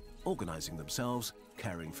structures, organizing themselves,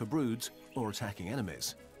 caring for broods, or attacking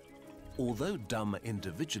enemies. Although dumb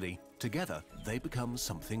individually, together they become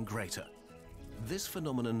something greater. This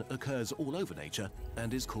phenomenon occurs all over nature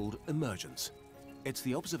and is called emergence. It's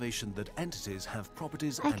the observation that entities have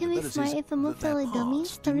properties and abilities that their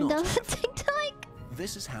parts do not have.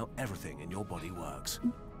 This is how everything in your body works.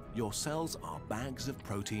 Your cells are bags of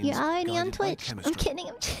proteins guided by chemistry. I'm kidding.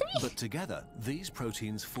 But together, these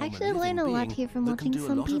proteins form a living being that can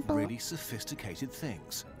do a lot of really sophisticated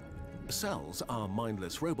things. Cells are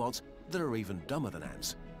mindless robots that are even dumber than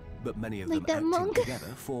ants. But many of them acting together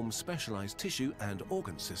form specialized tissue and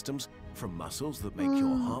organ systems from muscles that make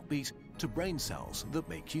your heart beat to brain cells that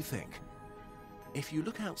make you think. If you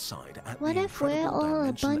look outside at What the if we're incredible all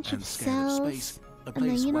a dimension bunch of and scale of space, cells, a and the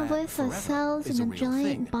place where universe has forever cells is in a a real giant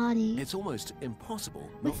thing, body? it's almost impossible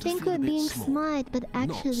We not to think feel we're a bit being small, smart, but not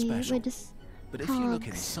actually special. we're just But if you look cogs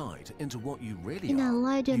inside into what you really in a are,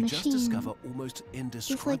 larger you just machine, discover almost just like the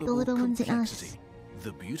indescribable little ones in complexity, us.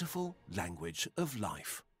 the beautiful language of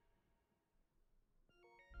life.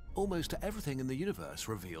 Almost everything in the universe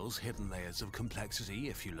reveals hidden layers of complexity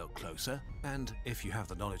if you look closer, and if you have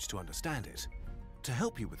the knowledge to understand it. To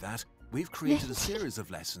help you with that, we've created a series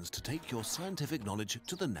of lessons to take your scientific knowledge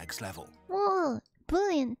to the next level. Whoa,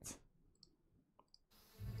 brilliant!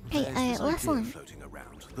 Hey, There's this last idea one. floating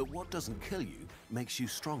around that what doesn't kill you makes you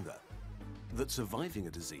stronger, that surviving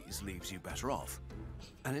a disease leaves you better off.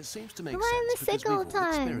 And it seems to make Why am I sense because sick all we've the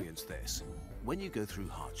all time? experienced this. When you go through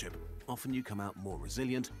hardship, often you come out more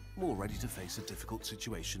resilient, more ready to face a difficult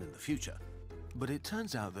situation in the future. But it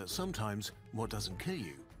turns out that sometimes what doesn't kill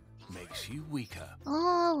you makes you weaker.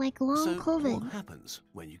 Oh, like long So COVID. what happens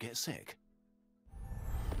when you get sick?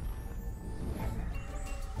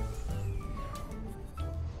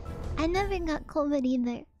 I never got COVID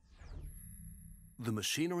either. The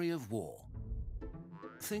machinery of war.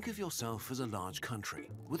 Think of yourself as a large country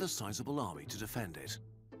with a sizable army to defend it.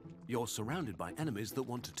 You're surrounded by enemies that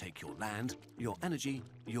want to take your land, your energy,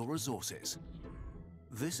 your resources.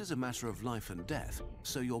 This is a matter of life and death,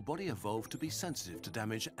 so your body evolved to be sensitive to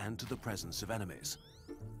damage and to the presence of enemies.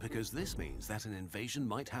 Because this means that an invasion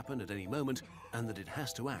might happen at any moment and that it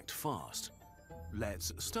has to act fast.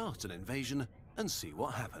 Let's start an invasion and see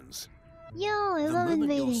what happens. Yo, I The love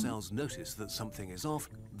moment your invading. cells notice that something is off,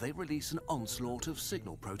 they release an onslaught of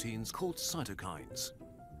signal proteins called cytokines.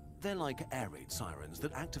 They're like air raid sirens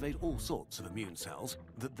that activate all sorts of immune cells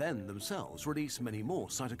that then themselves release many more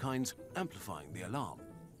cytokines, amplifying the alarm.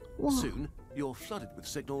 Whoa. Soon, you're flooded with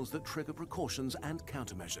signals that trigger precautions and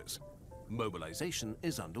countermeasures. Mobilization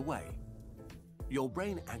is underway. Your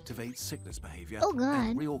brain activates sickness behavior Oh, God.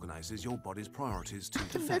 and reorganizes your body's priorities to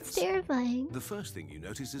defense. That's terrifying. The first thing you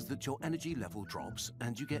notice is that your energy level drops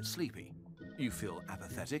and you get sleepy. You feel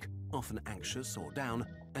apathetic, often anxious or down,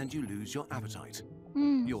 and you lose your appetite.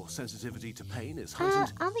 Your sensitivity to pain is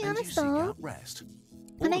heightened, I'll be and you honest seek though. out rest.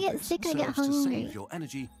 When All I of get this sick, I get serves to hungry. save your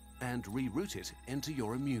energy and reroute it into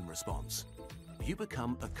your immune response. You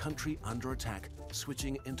become a country under attack,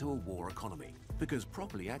 switching into a war economy, because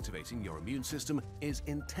properly activating your immune system is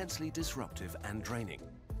intensely disruptive and draining.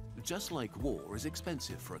 Just like war is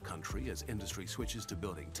expensive for a country as industry switches to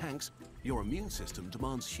building tanks, your immune system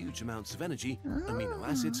demands huge amounts of energy, amino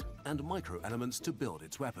acids, and microelements to build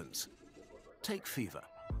its weapons. Take fever.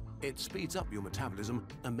 It speeds up your metabolism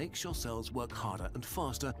and makes your cells work harder and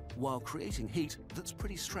faster while creating heat that's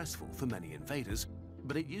pretty stressful for many invaders,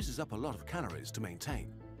 but it uses up a lot of calories to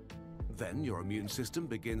maintain. Then your immune system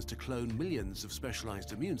begins to clone millions of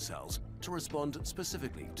specialized immune cells to respond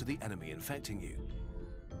specifically to the enemy infecting you.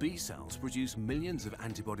 B cells produce millions of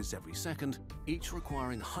antibodies every second, each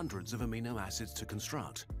requiring hundreds of amino acids to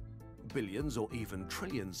construct. Billions or even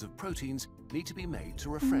trillions of proteins need to be made to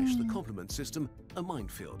refresh the complement system, a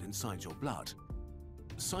minefield inside your blood.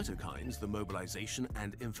 Cytokines, the mobilization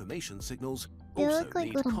and information signals, They also look like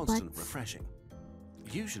need little constant butts. refreshing.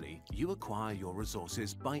 Usually, you acquire your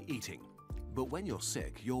resources by eating, but when you're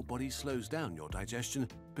sick, your body slows down your digestion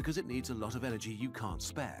because it needs a lot of energy you can't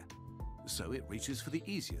spare. So it reaches for the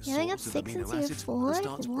easiest Yeah, I got source of sick since amino year acids 4? that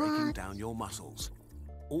starts breaking What? down your muscles.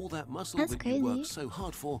 All that muscle That's that you work crazy. so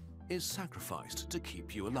hard for is sacrificed to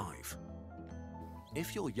keep you alive.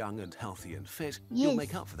 If you're young and healthy and fit, you'll Yes.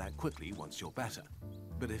 make up for that quickly once you're better.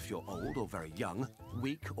 But if you're old or very young,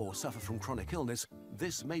 weak, or suffer from chronic illness,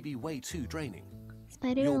 this may be way too draining.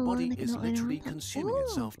 Spider Your alone, body like is an oil literally on top. consuming Ooh,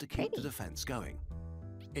 itself to keep the pretty. defense going.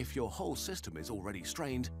 If your whole system is already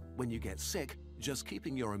strained, when you get sick, just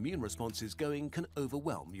keeping your immune responses going can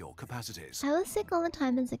overwhelm your capacities. I was sick all the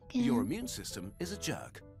time as a kid, Your immune system is a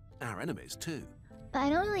jerk. Our enemies too. but I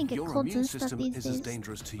don't really get Your colds immune and stuff system these is days. as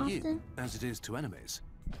dangerous to you often. as it is to enemies.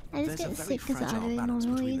 I just There's a get very sick because of fragile other balance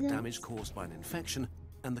normal between the reasons. damage caused by an infection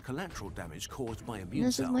and the collateral damage caused by immune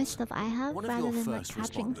This is cells. my stuff I have One of rather your than like first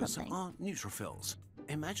catching responders something. are neutrophils.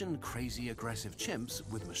 Imagine crazy aggressive chimps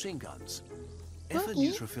with machine guns. If a Okay.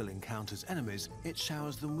 neutrophil encounters enemies, it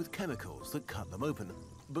showers them with chemicals that cut them open,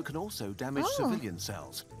 but can also damage Oh. civilian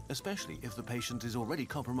cells, especially if the patient is already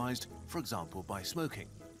compromised, for example by smoking.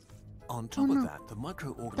 On top no. of that, the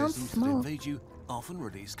microorganisms that smoke. invade you often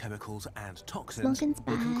release chemicals and toxins Smoking's that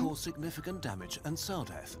can bad. cause significant damage and cell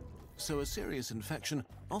death. So a serious infection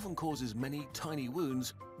often causes many tiny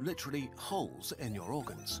wounds, literally holes in your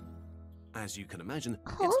organs. As you can imagine,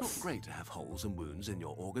 Holes? it's not great to have holes and wounds in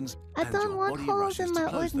your organs, I and don't your want body holes rushes in to my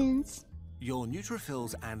close them. organs. Your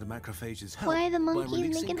neutrophils and macrophages help Why are the by monkeys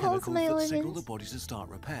releasing making holes in chemicals my that signal organs? the body to start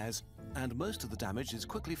repairs, and most of the damage is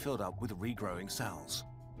quickly filled up with regrowing cells.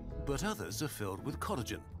 But others are filled with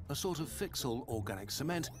collagen, a sort of fixal organic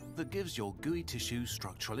cement that gives your gooey tissue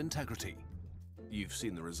structural integrity. You've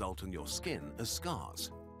seen the result on your skin as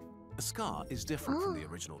scars. A scar is different from the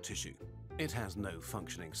original tissue. It has no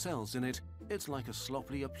functioning cells in it. It's like a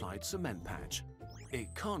sloppily applied cement patch.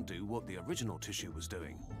 It can't do what the original tissue was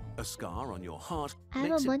doing. A scar on your heart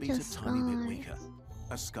makes it beat a tiny bit weaker.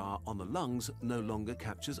 A scar on the lungs no longer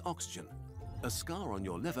captures oxygen. A scar on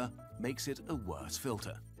your liver makes it a worse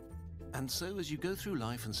filter. And so as you go through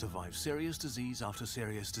life and survive serious disease after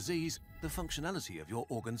serious disease, the functionality of your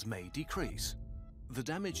organs may decrease. The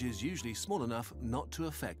damage is usually small enough not to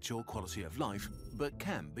affect your quality of life, but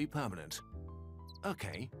can be permanent.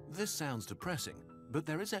 Okay, this sounds depressing, but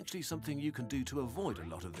there is actually something you can do to avoid a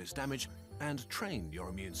lot of this damage and train your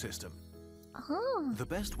immune system. Oh. The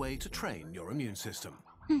best way to train your immune system.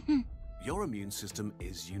 Your immune system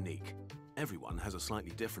is unique. Everyone has a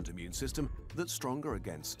slightly different immune system that's stronger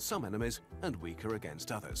against some enemies and weaker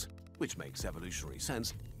against others, which makes evolutionary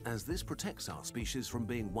sense, as this protects our species from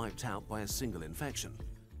being wiped out by a single infection.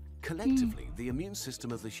 Collectively, the immune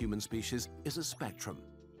system of the human species is a spectrum.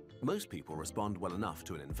 Most people respond well enough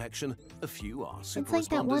to an infection, a few are super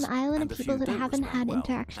It's like that one island of people that haven't had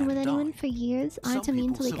interaction with anyone for years, aren't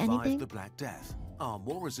immune to like anything. Some people survive the Black Death, are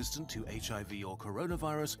more resistant to HIV or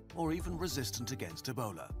coronavirus, or even resistant against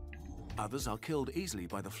Ebola. Others are killed easily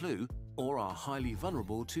by the flu, or are highly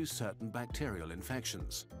vulnerable to certain bacterial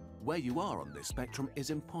infections. Where you are on this spectrum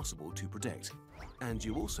is impossible to predict, and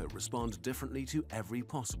you also respond differently to every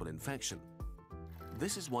possible infection.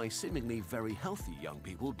 This is why seemingly very healthy young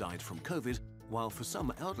people died from COVID, while for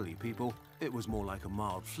some elderly people, it was more like a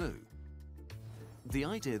mild flu. The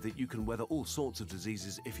idea that you can weather all sorts of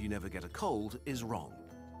diseases if you never get a cold is wrong.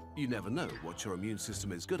 You never know what your immune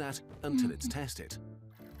system is good at until it's tested.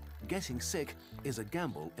 Getting sick is a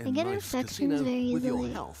gamble in life's casino with your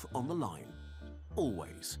health on the line.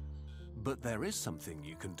 Always. But there is something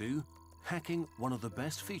you can do, hacking one of the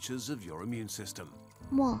best features of your immune system.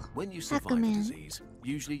 When you survive a disease,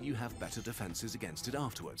 usually you have better defenses against it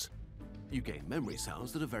afterwards. You gain memory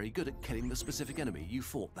cells that are very good at killing the specific enemy you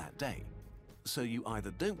fought that day. So you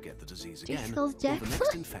either don't get the disease again, or the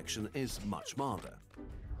next infection is much milder.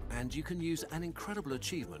 And you can use an incredible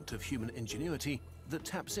achievement of human ingenuity that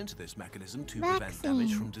taps into this mechanism to prevent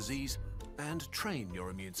damage from disease and train your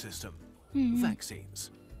immune system.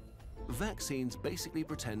 Vaccines. Vaccines basically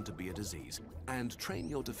pretend to be a disease and train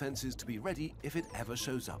your defenses to be ready if it ever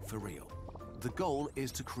shows up for real. The goal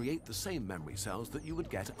is to create the same memory cells that you would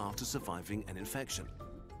get after surviving an infection.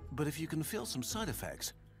 But if you can feel some side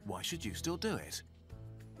effects, why should you still do it?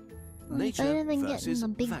 Nature versus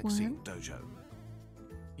Vaccine Dojo.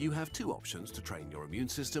 You have two options to train your immune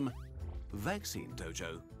system: Vaccine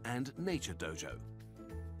Dojo and Nature Dojo.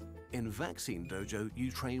 In Vaccine Dojo,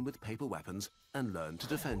 you train with paper weapons and learn to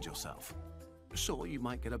defend yourself. Sure, you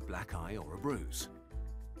might get a black eye or a bruise.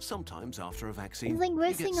 Sometimes after a vaccine, it's like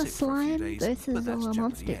versing a slime versus a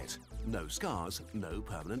monster. No scars, no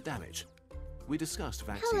permanent damage. We discussed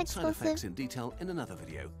vaccine side effects in detail in another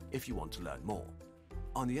video if you want to learn more.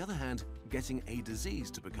 On the other hand, getting a disease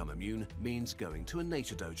to become immune means going to a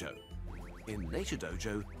Nature Dojo. In Nature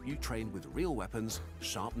Dojo, you train with real weapons,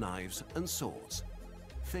 sharp knives, and swords.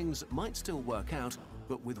 Things might still work out,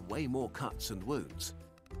 but with way more cuts and wounds.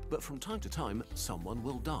 But from time to time, someone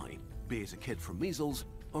will die, be it a kid from measles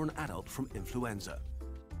or an adult from influenza.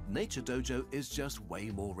 Nature Dojo is just way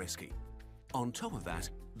more risky. On top of that,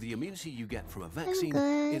 the immunity you get from a vaccine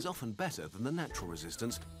is often better than the natural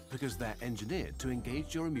resistance because they're engineered to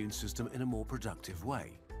engage your immune system in a more productive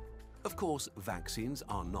way. Of course, vaccines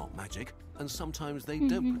are not magic, and sometimes they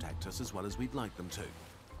don't protect us as well as we'd like them to.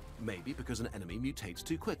 Maybe because an enemy mutates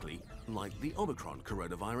too quickly, like the Omicron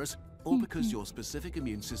coronavirus, or because your specific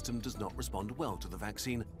immune system does not respond well to the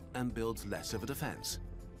vaccine and builds less of a defense.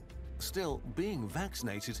 Still, being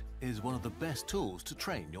vaccinated is one of the best tools to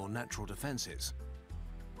train your natural defenses.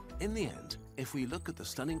 In the end, if we look at the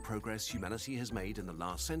stunning progress humanity has made in the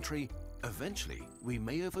last century, eventually we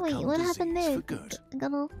may overcome disease for good.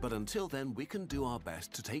 But until then, we can do our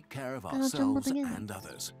best to take care of ourselves and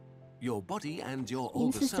others. Your body and your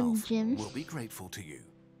older self will be grateful to you.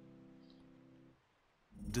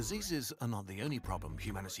 Diseases are not the only problem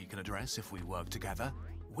humanity can address if we work together.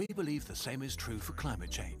 We believe the same is true for climate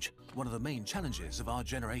change, one of the main challenges of our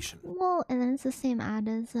generation. Well, and then it's the same ad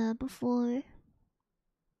as before.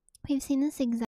 We've seen this exact